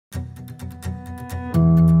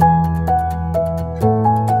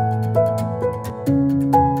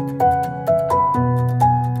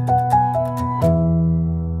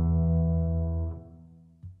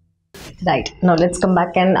Right. Now let's come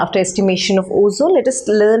back, and after estimation of ozone, let us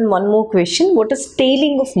learn one more question. What is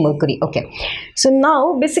tailing of mercury? Okay. So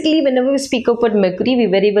now basically whenever we speak about mercury, we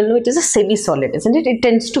very well know it is a semi-solid, isn't it? It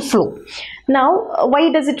tends to flow. Now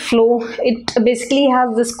why does it flow? It basically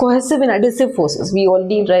has this cohesive and adhesive forces. We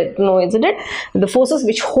already know, isn't it? The forces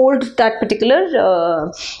which hold that particular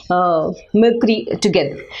mercury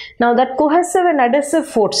together. Now that cohesive and adhesive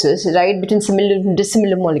forces, right, between similar and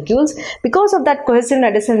dissimilar molecules, because of that cohesive and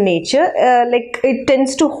adhesive nature, like it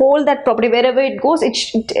tends to hold that property. Wherever it goes, it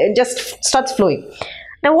just starts flowing.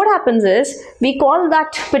 Now what happens is, we call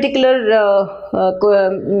that particular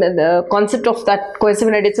concept of that cohesive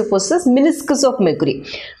and adhesive forces meniscus of mercury,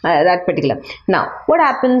 that particular. Now what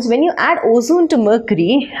happens when you add ozone to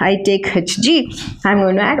mercury? I take Hg, I am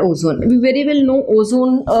going to add ozone. We very well know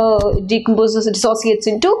ozone decomposes, dissociates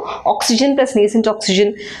into oxygen plus nascent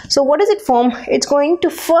oxygen. So what does it form? It's going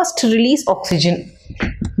to first release oxygen.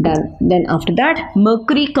 Done. Then after that,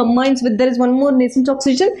 mercury combines with, there is one more nascent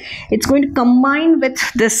oxygen. It's going to combine with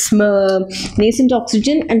this nascent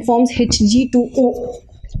oxygen and forms Hg2O.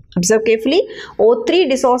 Observe carefully. O3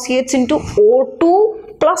 dissociates into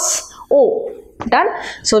O2 plus O. Done.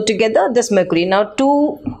 So together this mercury. Now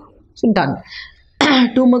done.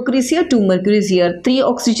 2 mercuries here, 2 mercuries here, 3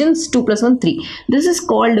 oxygens, 2 plus 1, 3. This is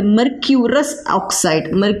called mercurous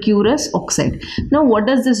oxide. Mercurous oxide. Now what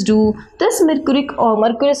does this do? This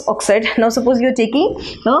mercurous oxide, now suppose you are taking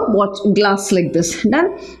a glass like this.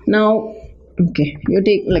 Done. Now okay, you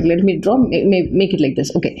take, like, let me draw, make it like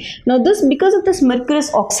this. Okay, now this, because of this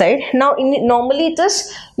mercurous oxide, now normally it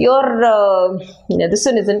is your this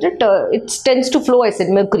one, isn't it? It tends to flow, I said,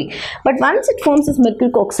 mercury. But once it forms this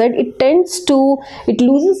mercuric oxide, it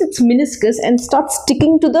loses its meniscus and starts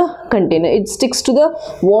sticking to the container. It sticks to the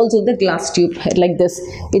walls of the glass tube like this.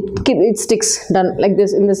 It sticks, done, like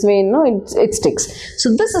this, in this way, you know, it sticks.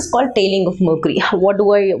 So this is called tailing of mercury. What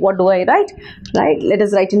do I write? Right, let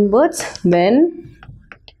us write in words. When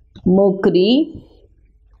mercury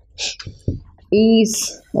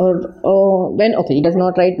is, when, okay, it does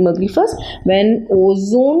not write mercury first. When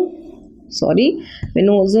ozone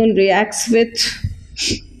reacts with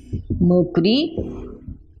mercury,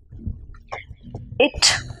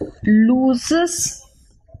 it loses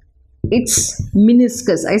its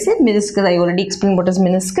meniscus. I said meniscus, I already explained what is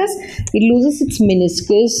meniscus. It loses its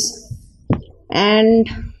meniscus and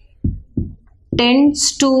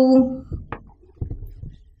tends to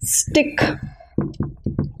stick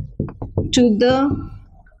to the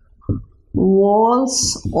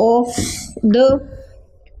walls of the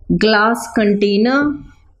glass container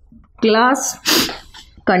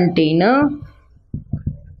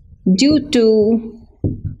due to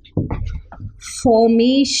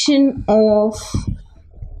formation of,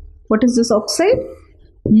 what is this oxide?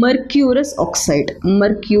 Mercurous oxide.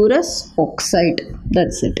 Mercurous oxide.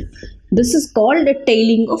 That's it. This is called a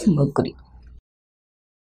tailing of mercury.